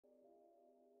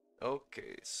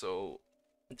Okay, so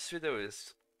this video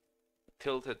is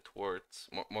tilted towards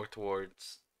more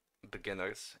towards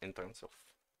beginners in terms of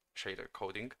shader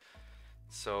coding.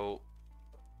 So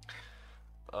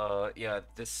yeah,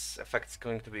 this effect is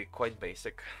going to be quite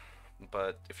basic,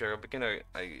 but if you're a beginner,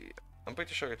 I'm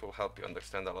pretty sure it will help you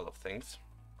understand a lot of things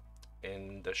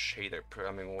in the shader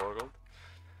programming world.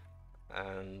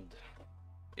 And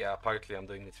yeah, partly I'm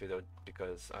doing this video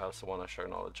because I also want to share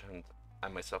knowledge, and I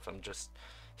myself am just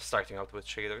starting out with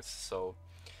shaders, so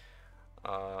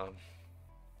uh,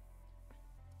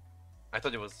 I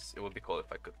thought it would be cool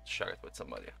if I could share it with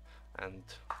somebody and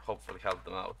hopefully help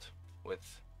them out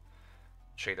with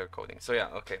shader coding. So yeah,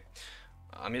 okay.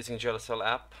 I'm using GLSL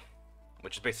app,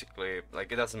 which is basically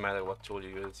like it doesn't matter what tool you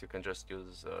use. You can just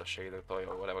use Shader Toy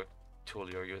or whatever tool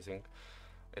you're using.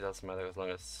 It doesn't matter as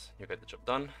long as you get the job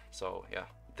done. So yeah,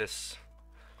 this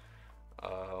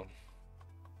uh,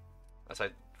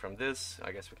 aside from this,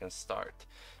 I guess we can start.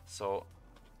 So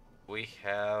we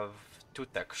have two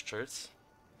textures.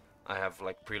 I have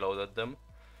like preloaded them.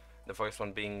 The first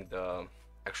one being the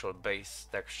actual base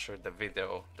texture, the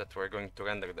video that we're going to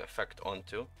render the effect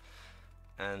onto,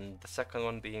 and the second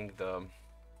one being the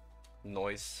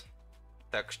noise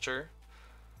texture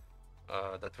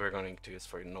that we're going to use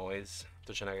for noise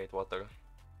to generate water.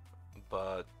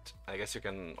 But I guess you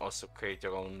can also create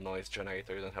your own noise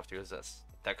generator. You don't have to use this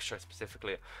texture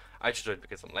specifically. I just do it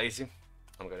because I'm lazy.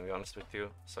 I'm gonna be honest with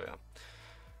you. So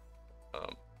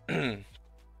yeah,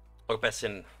 or pass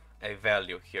in a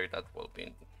value here that will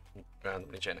be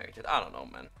randomly generated. I don't know,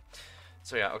 man.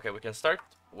 So yeah, okay, we can start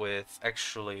with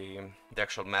actually the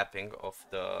actual mapping of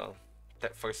the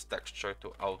first texture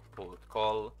to output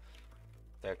call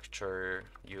texture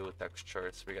u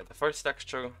textures. We get the first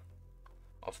texture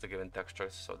of the given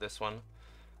textures, so this one,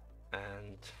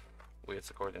 and we use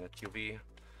the coordinate uv,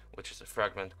 which is a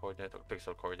fragment coordinate or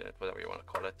pixel coordinate, whatever you want to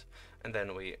call it, and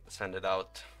then we send it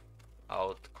out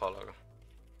color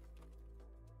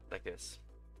like this,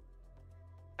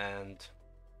 and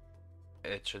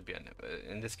it should be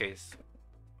in this case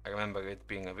I remember it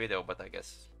being a video, but I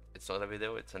guess it's not a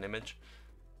video, it's an image.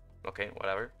 Okay,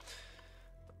 whatever.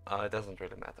 It doesn't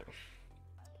really matter.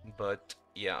 But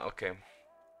yeah, okay.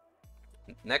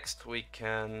 Next we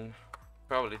can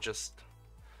probably just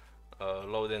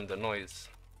load in the noise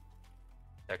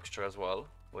texture as well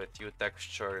with u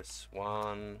textures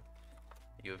 1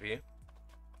 uv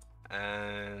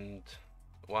and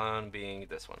 1 being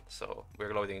this one. So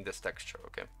we're loading this texture,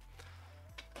 okay.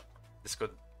 This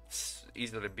could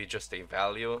easily be just a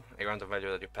value, a random value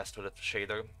that you pass to the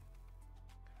shader,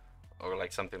 or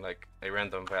like something like a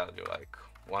random value like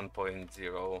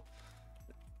 1.0,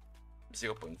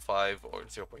 0.5 or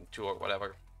 0.2 or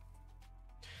whatever.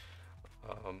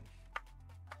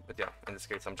 But yeah, in this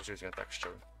case I'm just using a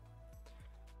texture.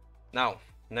 Now,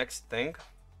 next thing,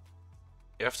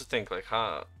 you have to think like,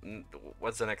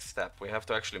 what's the next step? We have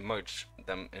to actually merge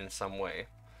them in some way,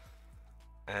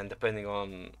 and depending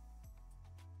on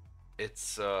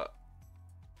its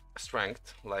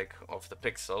strength, like of the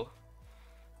pixel,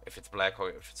 if it's black or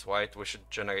if it's white, we should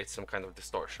generate some kind of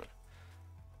distortion.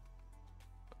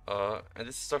 And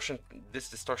this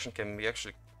distortion can be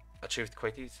actually achieved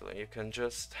quite easily. You can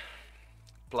just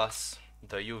plus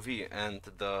the UV and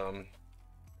the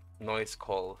noise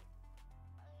call,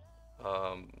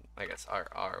 I guess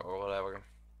RR or whatever,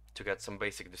 to get some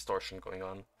basic distortion going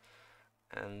on.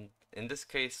 And in this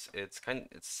case, it's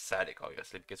static,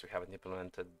 obviously, because we haven't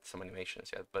implemented some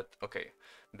animations yet. But okay,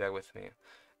 bear with me.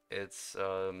 It's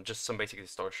just some basic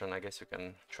distortion. I guess you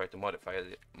can try to modify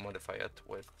it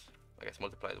with, I guess,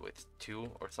 multiply it with 2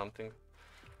 or something,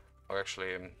 or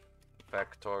actually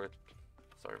vector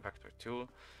 2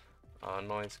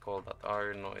 noise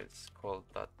call.r noise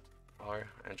call.r,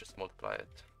 and just multiply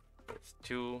it with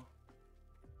 2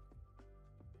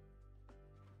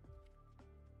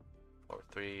 or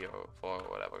 3 or 4 or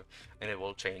whatever, and it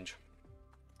will change.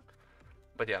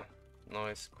 But yeah,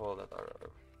 noise call.r.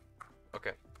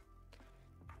 Okay,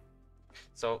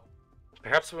 so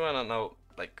perhaps we want to know,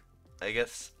 like, I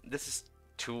guess this is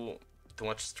too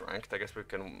much strength. I guess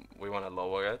we want to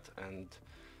lower it and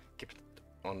keep it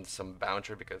on some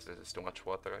boundary because this is too much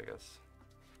water. I guess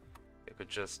you could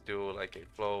just do like a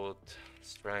float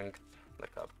strength,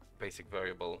 like a basic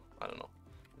variable, I don't know,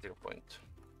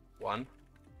 0.1,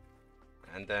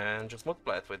 and then just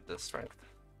multiply it with the strength,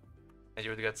 and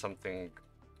you would get something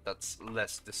that's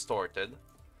less distorted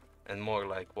and more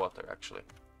like water actually.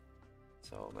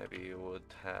 So maybe you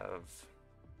would have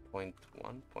 0.1,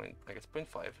 I guess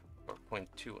 0.5 or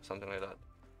 0.2 or something like that.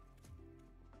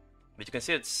 But you can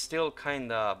see it's still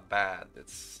kinda bad.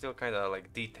 It's still kinda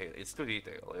like detailed. It's too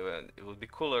detailed. It would be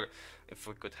cooler if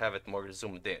we could have it more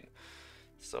zoomed in.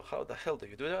 So how the hell do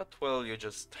you do that? Well, you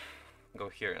just go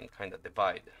here and kinda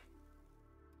divide.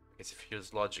 Because if you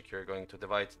use logic, you're going to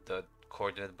divide the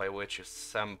coordinate by which you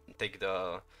take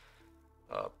the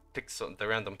the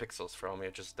random pixels from. You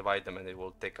just divide them, and it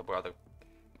will take a broader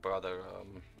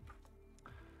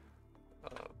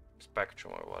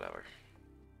spectrum or whatever.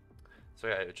 So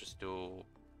yeah, you just do,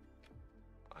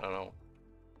 I don't know,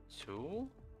 2?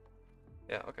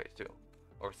 Yeah, okay, 2.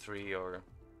 Or 3 or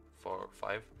 4 or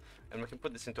 5. And we can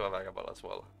put this into a variable as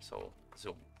well. So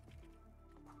zoom.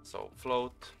 So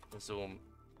float, zoom,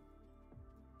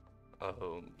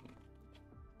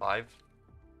 5.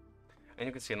 And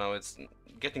you can see now it's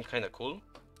getting kind of cool,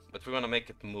 but we want to make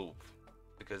it move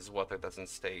because water doesn't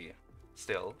stay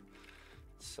still.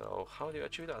 So how do you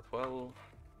achieve that? Well,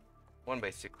 one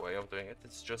basic way of doing it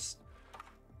is just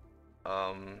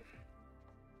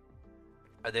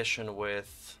addition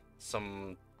with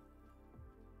some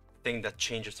thing that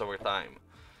changes over time.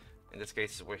 In this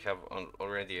case, we have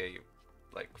already a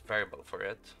variable for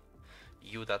it,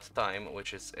 u.time,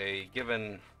 which is a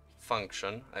given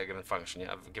function, yeah,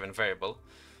 a given variable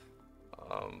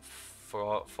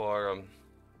for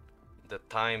the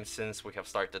time since we have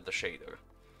started the shader.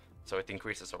 So it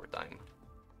increases over time.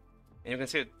 And you can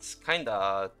see it's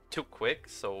kinda too quick,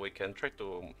 so we can try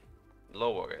to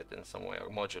lower it in some way or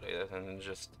modulate it, and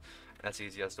just as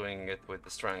easy as doing it with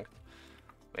the strength.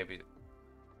 Maybe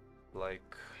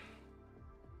like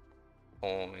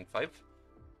 0.5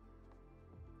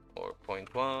 or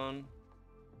 0.1.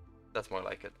 That's more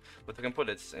like it. But we can put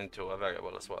it into a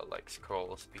variable as well, like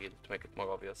scroll speed, to make it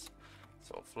more obvious.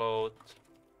 So float,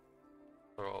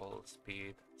 scroll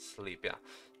speed, sleep, yeah.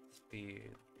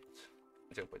 Speed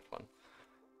 0.1.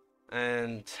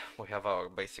 And we have our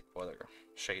basic water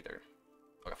shader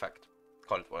or effect,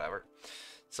 call it whatever.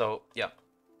 So yeah,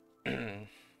 I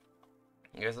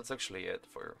guess that's actually it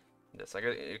for this. I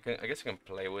guess you can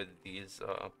play with these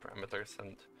parameters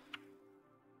and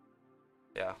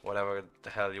yeah, whatever the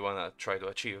hell you wanna try to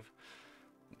achieve.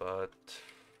 But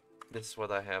this is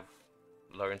what I have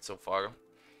learned so far,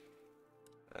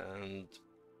 and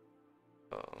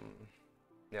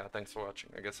yeah, thanks for watching.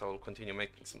 I guess I will continue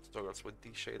making some tutorials with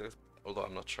these shaders, although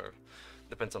I'm not sure.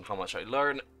 Depends on how much I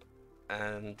learn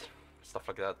and stuff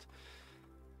like that.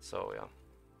 So yeah.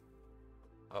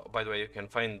 By the way, you can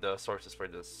find the sources for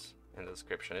this in the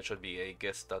description. It should be a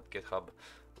gist.github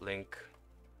link.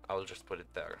 I'll just put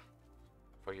it there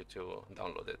for you to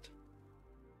download it.